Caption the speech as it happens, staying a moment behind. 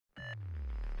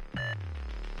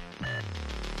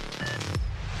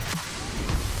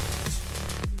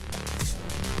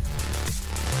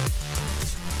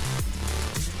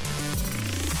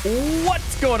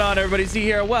What's going on, everybody? Z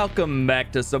here. Welcome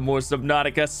back to some more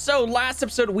Subnautica. So last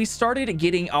episode we started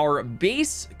getting our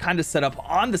base kind of set up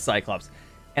on the Cyclops,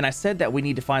 and I said that we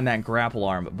need to find that grapple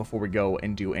arm before we go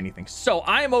and do anything. So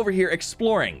I am over here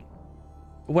exploring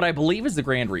what I believe is the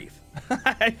Grand Reef.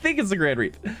 I think it's the Grand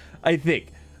Reef. I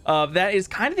think that is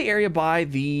kind of the area by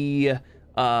the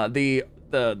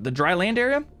dry land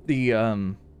area,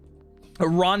 the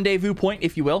rendezvous point,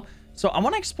 if you will. So I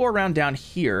want to explore around down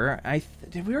here.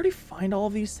 Did we already find all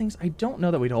of these things? I don't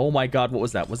know that we. Oh my God, what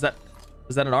was that? Was that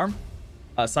an arm?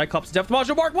 Cyclops depth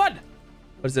module Mark 1.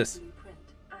 What is this?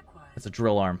 It's a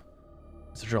drill arm.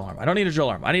 It's a drill arm. I don't need a drill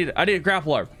arm. I need a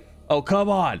grapple arm. Oh, come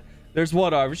on. There's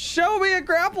one arm. Show me a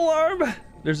grapple arm.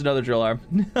 There's another drill arm.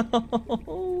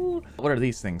 What are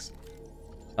these things?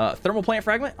 Thermal plant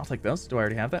fragment. I'll take those. Do I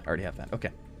already have that? I already have that. Okay.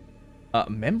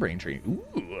 Membrane tree. Ooh,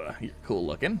 you're cool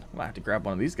looking. I'll have to grab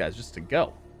one of these guys just to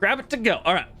go. Grab it to go.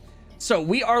 All right. So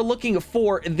we are looking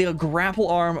for the grapple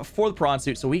arm for the prawn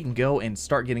suit so we can go and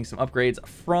start getting some upgrades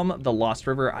from the Lost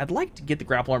River. I'd like to get the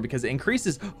grapple arm because it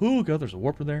increases... Oh, God, there's a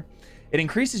warper there. It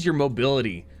increases your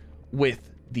mobility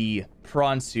with the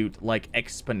prawn suit, like,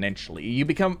 exponentially. You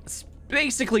become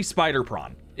basically spider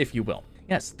prawn, if you will.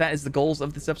 Yes, that is the goals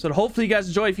of this episode. Hopefully you guys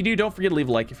enjoy. If you do, don't forget to leave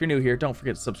a like. If you're new here, don't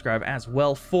forget to subscribe as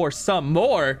well for some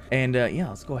more. And yeah,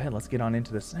 let's go ahead. Let's get on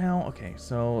into this now. Okay,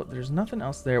 so there's nothing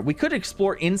else there. We could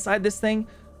explore inside this thing,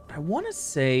 but I want to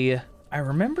say I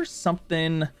remember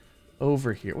something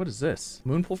over here. What is this?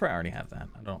 Moon pool for... I already have that.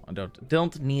 I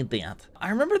don't need that. I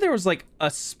remember there was like a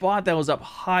spot that was up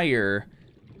higher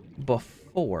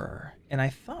before, and I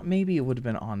thought maybe it would have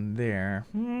been on there.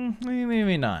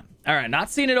 Maybe not. All right, not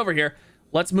seeing it over here.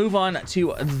 Let's move on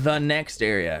to the next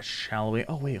area, shall we?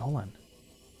 Oh, wait, hold on.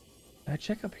 Did I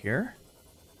check up here?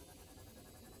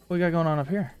 What we got going on up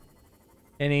here?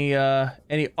 Any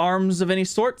arms of any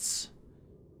sorts?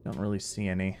 Don't really see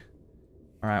any.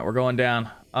 All right, we're going down.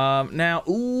 Now,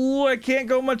 ooh, I can't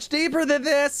go much deeper than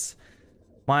this.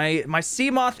 My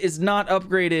sea moth is not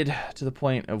upgraded to the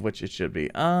point of which it should be.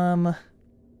 Let's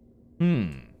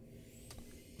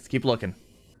keep looking.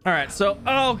 All right, so,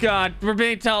 oh God, we're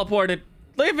being teleported.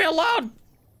 Leave me alone,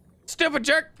 stupid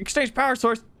jerk. Exchange power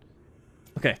source.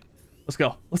 Okay, let's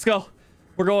go. Let's go.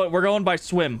 We're going by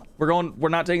swim. We're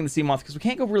not taking the sea moth because we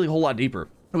can't go really a whole lot deeper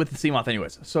with the sea moth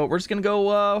anyways. So we're just gonna go.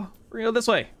 We're gonna go this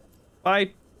way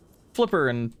by flipper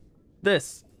and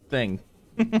this thing.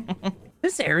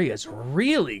 This area is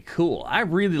really cool. I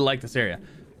really like this area.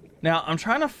 Now I'm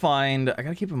trying to find. I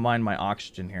gotta keep in mind my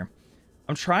oxygen here.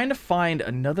 I'm trying to find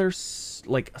another,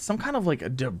 like, some kind of like a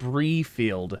debris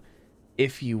field,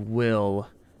 if you will,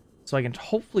 so I can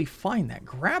hopefully find that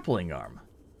grappling arm.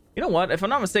 You know what? If I'm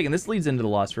not mistaken, this leads into the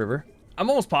Lost River. I'm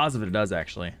almost positive it does,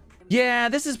 actually. Yeah,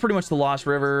 this is pretty much the Lost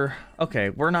River. Okay,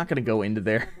 we're not going to go into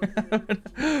there.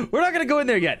 We're not going to go in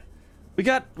there yet. We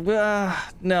got...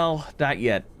 no, not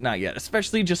yet. Not yet.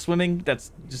 Especially just swimming.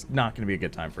 That's just not going to be a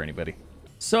good time for anybody.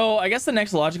 So I guess the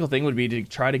next logical thing would be to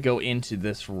try to go into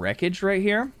this wreckage right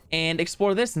here and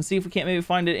explore this and see if we can't maybe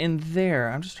find it in there.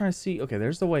 I'm just trying to see. Okay,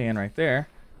 there's the way in right there.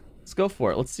 Let's go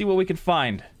for it. Let's see what we can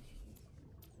find.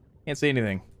 Can't see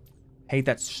anything. Hate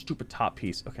that stupid top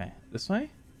piece. Okay, this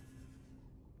way?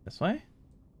 This way?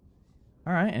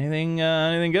 All right, anything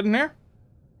good in there?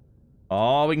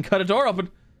 Oh, we can cut a door open.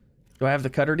 Do I have the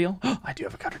cutter deal? I do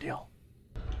have a cutter deal.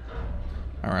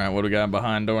 All right, what do we got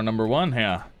behind door number 1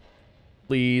 here?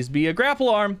 Please be a grapple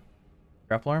arm.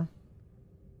 Grapple arm?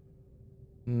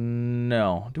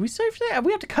 No. Do we save that?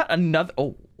 We have to cut another.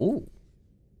 Oh,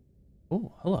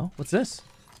 hello. What's this?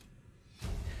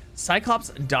 Cyclops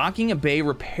docking bay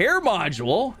repair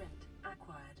module.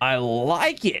 I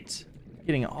like it.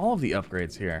 Getting all of the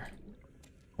upgrades here.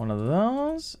 One of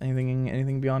those.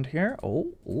 Anything beyond here?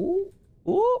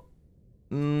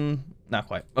 Not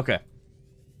quite. Okay.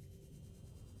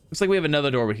 Looks like we have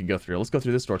another door we can go through. Let's go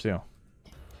through this door too.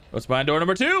 What's behind door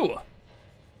number 2?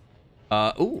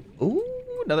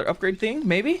 Another upgrade thing,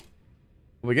 maybe?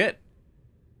 What we get?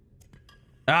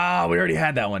 Ah, we already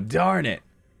had that one. Darn it.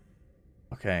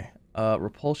 Okay.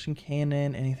 Repulsion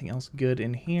cannon. Anything else good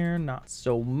in here? Not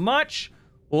so much.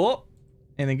 Oh,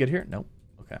 anything good here? Nope.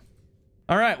 Okay.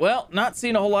 All right. Well, not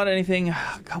seeing a whole lot of anything.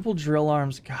 A couple drill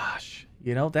arms. Gosh,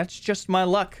 you know, that's just my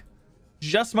luck.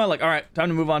 Just my luck. All right. Time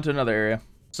to move on to another area.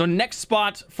 So next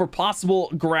spot for possible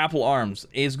grapple arms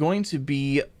is going to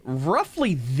be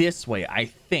roughly this way, I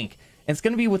think. And it's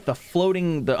going to be with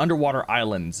the underwater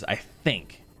islands, I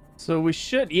think. So we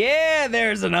should, yeah,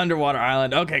 there's an underwater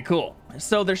island. Okay, cool.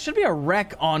 So there should be a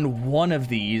wreck on one of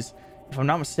these, if I'm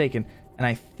not mistaken. And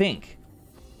I think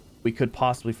we could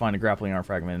possibly find a grappling arm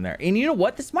fragment in there. And you know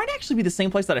what? This might actually be the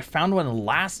same place that I found one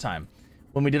last time.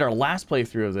 when we did our last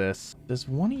playthrough of this. Does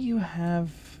one of you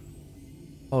have...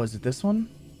 Oh, is it this one?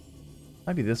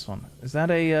 Might be this one. Is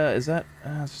that a, it's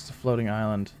just a floating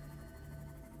island.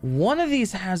 One of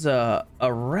these has a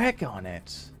wreck on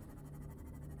it.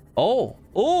 Oh,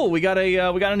 we got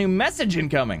a new message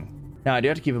incoming. Now, I do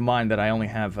have to keep in mind that I only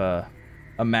have a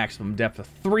maximum depth of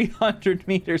 300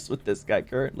 meters with this guy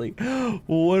currently.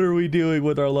 What are we doing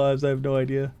with our lives? I have no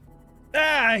idea.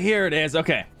 Ah, here it is.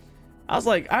 Okay.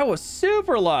 I was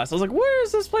super lost. I was like, where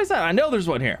is this place at? I know there's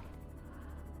one here.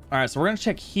 All right, so we're gonna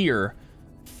check here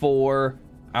for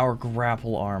our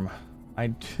grapple arm.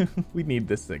 We need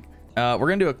this thing. We're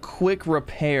gonna do a quick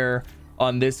repair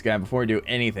on this guy before we do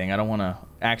anything. I don't want to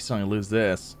accidentally lose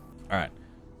this. All right,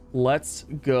 let's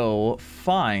go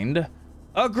find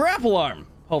a grapple arm.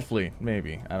 Hopefully,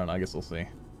 maybe. I don't know. I guess we'll see.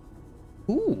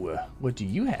 Ooh, what do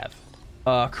you have?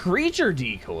 A creature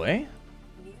decoy.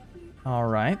 All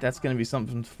right, that's gonna be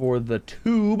something for the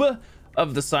tube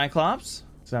of the Cyclops.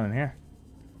 What's down in here?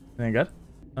 Anything good?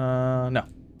 No.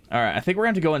 All right, I think we're gonna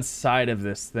have to go inside of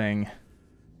this thing.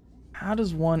 How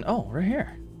does one... Oh, right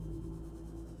here.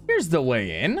 Here's the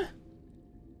way in.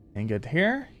 Ain't good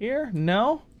here? Here?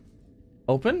 No?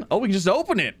 Open? Oh, we can just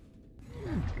open it.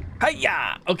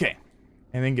 Hiya! Okay.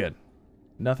 Anything good?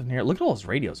 Nothing here. Look at all those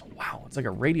radios. Wow, it's like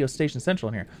a radio station central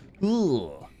in here.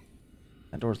 Ooh.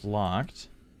 That door's locked.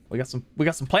 We got some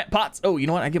plant pots. Oh, you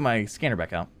know what? I get my scanner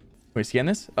back out. Wait, scan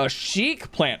this? A chic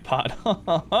plant pot.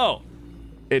 Oh,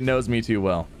 it knows me too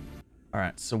well. All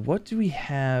right, so what do we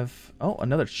have? Oh,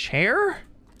 another chair?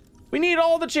 We need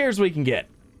all the chairs we can get.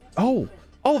 Oh,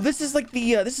 this is like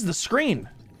the, this is the screen,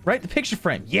 right? The picture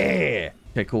frame. Yeah.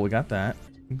 Okay, cool. We got that.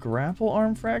 Grapple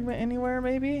arm fragment anywhere,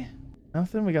 maybe?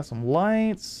 Nothing. We got some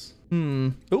lights.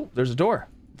 Oh, there's a door.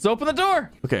 Let's open the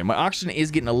door. Okay, my oxygen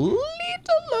is getting a little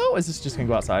low. Is this just gonna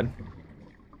go outside?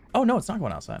 Oh, no, it's not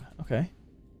going outside. Okay.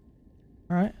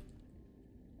 All right.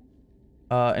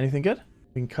 Anything good?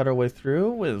 We can cut our way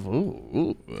through with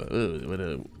with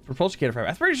a propulsion fragment.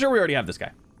 I'm pretty sure we already have this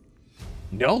guy.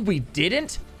 No, we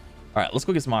didn't. All right, let's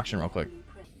go get some oxygen real quick.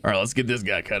 All right, let's get this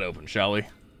guy cut open, shall we?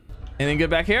 Anything good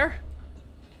back here?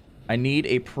 I need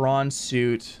a prawn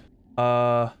suit.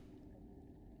 What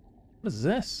is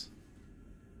this?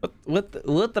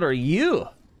 What are you?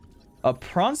 A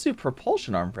prawn suit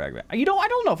propulsion arm fragment. I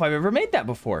don't know if I've ever made that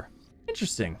before.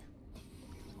 Interesting.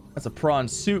 That's a prawn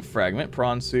suit fragment.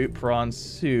 Prawn suit, prawn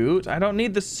suit. I don't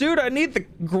need the suit. I need the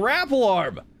grapple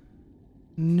arm.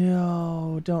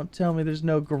 No, don't tell me there's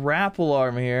no grapple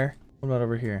arm here. What about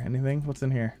over here? Anything? What's in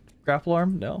here? Grapple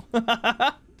arm? No.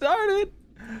 Darn it.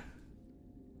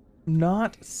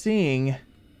 Not seeing.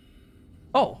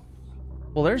 Oh,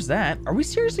 well, there's that. Are we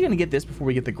seriously going to get this before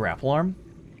we get the grapple arm?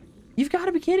 You've got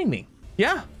to be kidding me.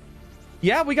 Yeah.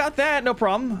 Yeah, we got that. No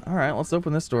problem. All right, let's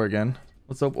open this door again.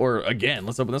 Let's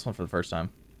open this one for the first time.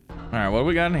 All right, what do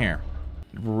we got in here?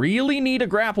 Really need a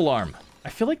grapple arm. I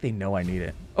feel like they know I need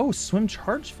it. Oh, swim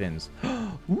charge fins.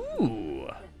 Ooh.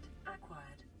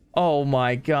 Oh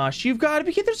my gosh, you've got to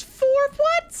be kidding. There's 4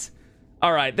 what?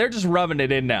 All right, they're just rubbing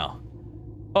it in now.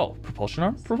 Oh, propulsion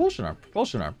arm, propulsion arm,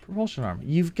 propulsion arm, propulsion arm.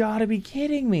 You've got to be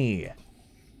kidding me.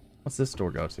 What's this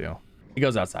door go to? It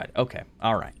goes outside. Okay,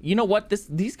 all right. You know what?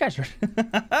 These guys are...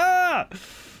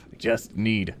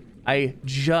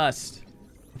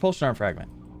 Propulsion arm fragment.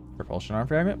 Propulsion arm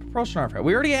fragment. Propulsion arm fragment.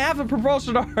 We already have a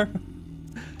propulsion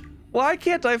arm. Why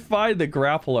can't I find the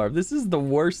grapple arm? This is the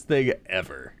worst thing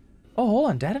ever. Oh, hold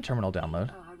on. Data terminal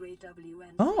download.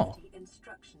 Oh.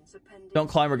 Don't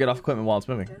climb or get off equipment while it's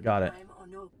moving. Got it.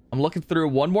 I'm looking through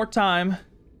one more time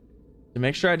to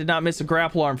make sure I did not miss a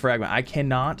grapple arm fragment. I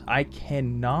cannot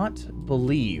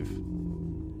believe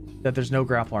that there's no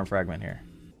grapple arm fragment here.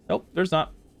 Nope, there's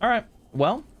not. All right,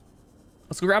 well,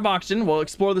 let's go grab oxygen. We'll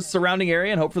explore the surrounding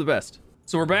area and hope for the best.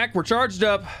 So we're back. We're charged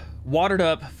up, watered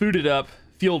up, fooded up,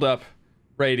 fueled up,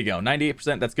 ready to go.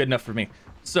 98%, that's good enough for me.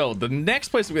 So the next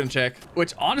place we're gonna check,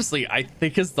 which honestly I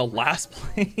think is the last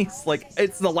place, like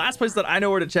it's the last place that I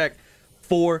know where to check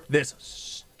for this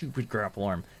stupid grapple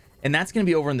arm, and that's gonna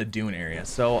be over in the dune area.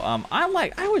 So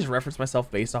I always reference myself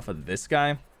based off of this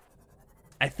guy.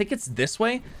 I think it's this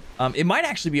way. It might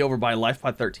actually be over by life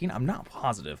pod 13. I'm not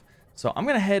positive. So I'm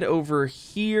gonna head over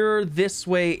here this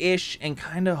way-ish and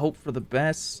kind of hope for the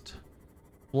best.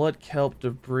 Blood, kelp,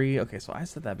 debris. Okay, so I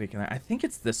set that beacon there. I think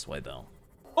it's this way though.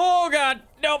 Oh god!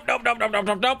 Nope, nope, nope, nope, nope,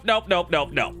 nope, nope, nope, nope, nope,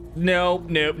 nope. Nope,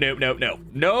 nope, nope, nope, nope.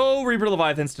 No Reaper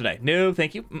Leviathans today. No,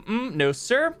 thank you. No,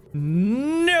 sir.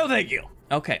 No, thank you.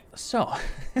 Okay, so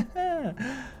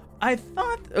I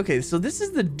thought, okay, so this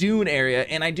is the dune area,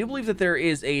 and I do believe that there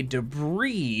is a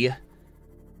debris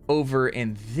over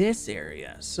in this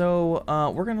area. So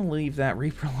we're gonna leave that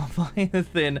Reaper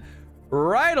Leviathan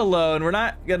right alone. We're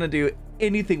not gonna do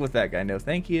anything with that guy. No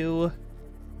thank you.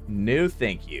 No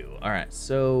thank you. All right,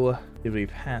 so did we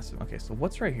pass him? Okay, so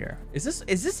what's right here? Is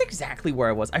this exactly where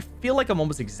I was? I feel like I'm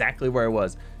almost exactly where I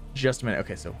was just a minute.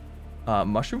 Okay, so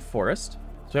mushroom forest.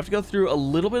 So we have to go through a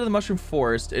little bit of the mushroom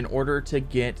forest in order to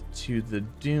get to the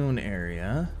dune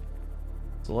area.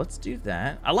 So let's do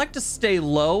that. I like to stay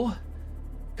low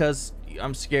because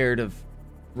I'm scared of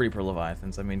Reaper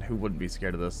Leviathans. I mean, who wouldn't be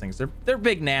scared of those things? They're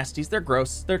big nasties. They're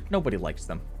gross. Nobody likes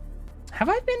them. Have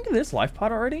I been to this life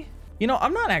pod already? You know,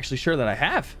 I'm not actually sure that I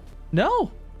have.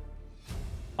 No.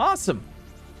 Awesome.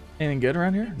 Anything good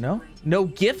around here? No? No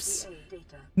gifts?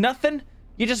 Nothing?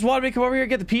 You just wanted me to come over here and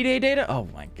get the PDA data? Oh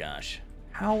my gosh.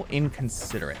 How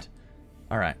inconsiderate.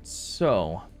 All right,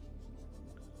 so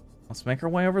let's make our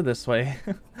way over this way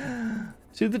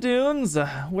to the dunes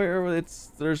where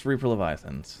there's Reaper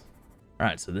Leviathans. All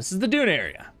right, so this is the dune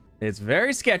area. It's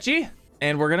very sketchy,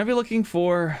 and we're gonna be looking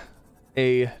for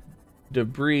a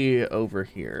debris over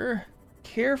here.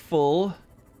 Careful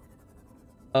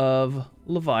of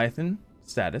Leviathan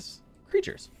status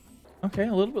creatures. Okay,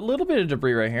 a little bit of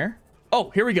debris right here. Oh,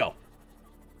 here we go.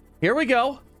 Here we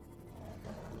go.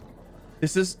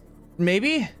 This is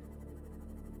maybe. I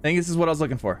think this is what I was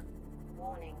looking for.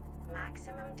 Warning,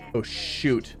 maximum depth. Oh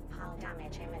shoot. Hull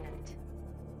damage imminent.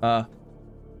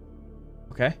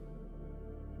 Okay.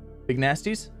 Big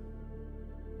nasties.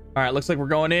 All right, looks like we're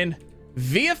going in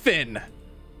via fin. All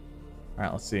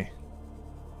right, let's see.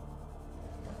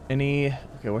 Okay,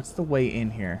 what's the way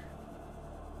in here?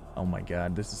 Oh my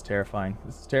god, this is terrifying.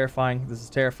 This is terrifying. This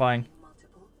is terrifying.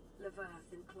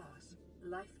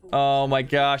 Oh my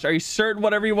gosh, are you certain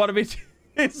whatever you want to be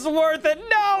it's worth it?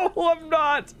 No, I'm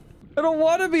not. I don't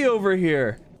want to be over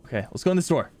here. Okay, let's go in this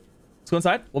door. Let's go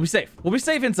inside. We'll be safe. We'll be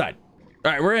safe inside.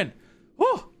 All right, we're in.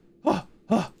 Oh, oh,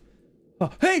 oh,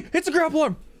 oh. Hey, it's a grapple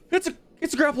arm. It's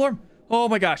a grapple arm. Oh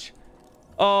my gosh.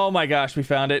 Oh my gosh, we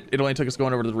found it. It only took us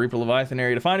going over to the Reaper Leviathan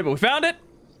area to find it, but we found it.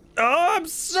 Oh, I'm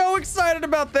so excited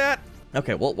about that.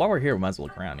 Okay, well, while we're here, we might as well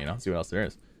look around, you know, see what else there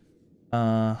is.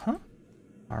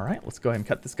 All right, let's go ahead and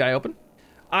cut this guy open.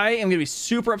 I am gonna be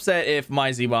super upset if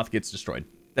my Z-Moth gets destroyed.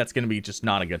 That's gonna be just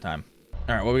not a good time.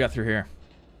 All right, what we got through here?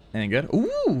 Anything good?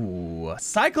 Ooh, a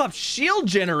Cyclops shield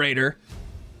generator.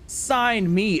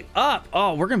 Sign me up.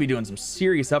 Oh, we're gonna be doing some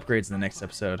serious upgrades in the next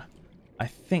episode. I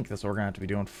think that's what we're gonna have to be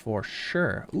doing for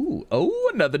sure. Ooh,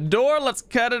 oh, another door. Let's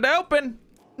cut it open.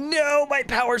 No, my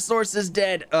power source is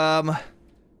dead.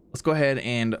 Let's go ahead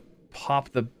and pop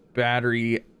the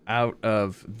battery out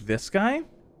of this guy.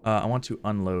 I want to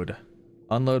unload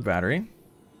battery.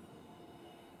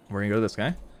 We're gonna go to this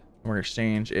guy. We're gonna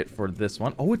exchange it for this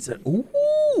one. Oh, it's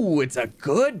a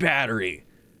good battery.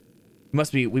 We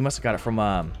must have got it from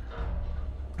a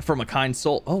kind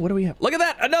soul. Oh, what do we have? Look at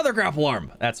that, another grapple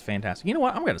arm. That's fantastic. You know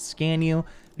what? I'm gonna scan you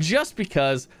just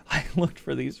because I looked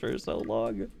for these for so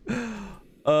long.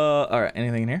 All right,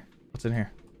 anything in here? What's in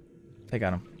here? Take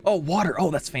out him. Oh, water. Oh,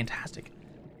 that's fantastic.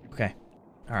 Okay.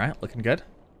 All right, looking good.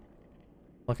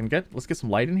 Looking good. Let's get some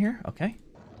light in here. Okay.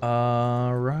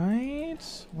 All right.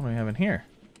 What do we have in here?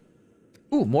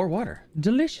 Ooh, more water.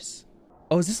 Delicious.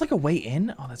 Oh, is this like a way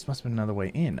in? Oh, this must have been another way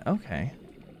in. Okay.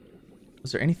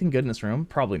 Was there anything good in this room?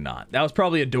 Probably not. That was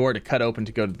probably a door to cut open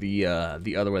to go to the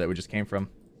other way that we just came from.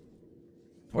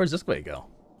 Where's this way go?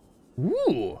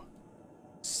 Ooh.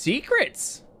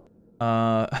 Secrets.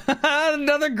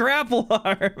 Another grapple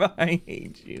arm. I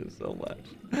hate you so much.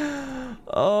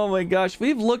 Oh my gosh,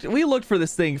 we looked for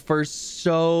this thing for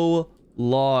so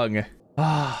long.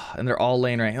 Ah, and they're all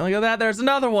laying right here. Look at that. There's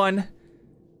another one.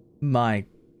 My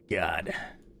god.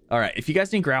 All right, if you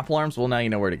guys need grapple arms, well, now you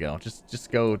know where to go.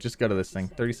 Just go to this thing.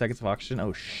 30 seconds of oxygen.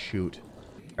 Oh shoot.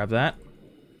 Grab that.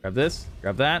 Grab this.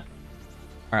 Grab that.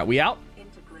 All right, we out.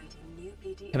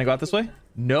 Can I go out this way?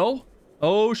 No.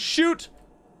 Oh shoot.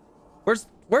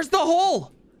 Where's the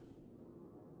hole?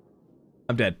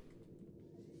 I'm dead.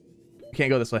 You can't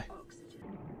go this way.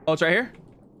 Oh, it's right here.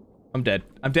 I'm dead.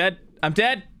 I'm dead. I'm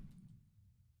dead.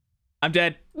 I'm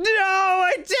dead. No,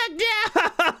 I checked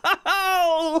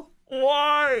out.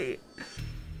 Why?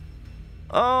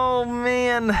 Oh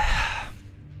man.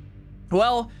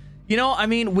 Well, you know, I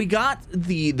mean, we got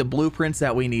the blueprints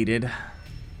that we needed.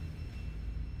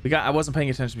 I wasn't paying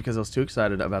attention because I was too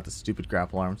excited about the stupid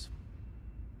grapple arms.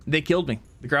 They killed me.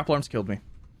 The grapple arms killed me.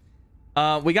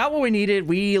 We got what we needed.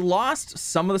 We lost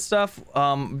some of the stuff.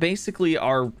 Basically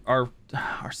our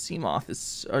our Seamoth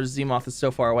is, our Zemoth is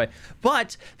so far away.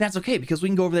 But that's okay, because we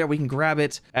can go over there, we can grab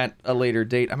it at a later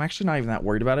date. I'm actually not even that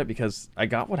worried about it, because I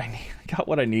got what I need. I got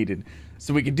what I needed.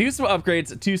 So we can do some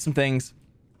upgrades to some things,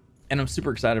 and I'm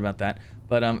super excited about that.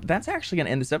 But that's actually gonna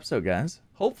end this episode, guys.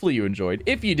 Hopefully you enjoyed.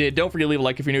 If you did, don't forget to leave a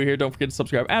like if you're new here. Don't forget to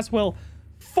subscribe as well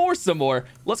for some more.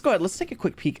 Let's go ahead. Let's take a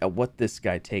quick peek at what this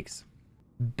guy takes.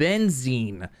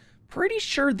 Benzene. Pretty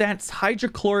sure that's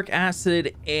hydrochloric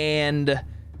acid and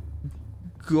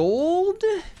gold.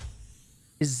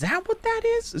 Is that what that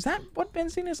is? Is that what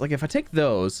benzene is? Like, if I take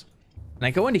those and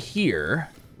I go into here,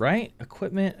 right?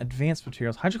 Equipment, advanced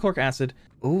materials, hydrochloric acid.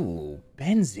 Ooh,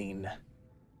 benzene.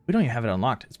 We don't even have it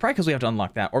unlocked. It's probably because we have to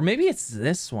unlock that. Or maybe it's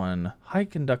this one. High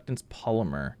conductance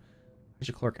polymer.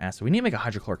 Hydrochloric acid. We need to make a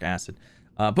hydrochloric acid.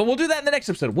 But we'll do that in the next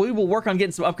episode. We will work on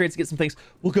getting some upgrades, get some things.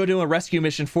 We'll go do a rescue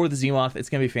mission for the Zemoth. It's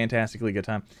going to be a fantastically good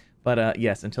time. But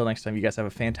yes, until next time, you guys have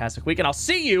a fantastic week, and I'll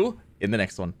see you in the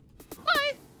next one.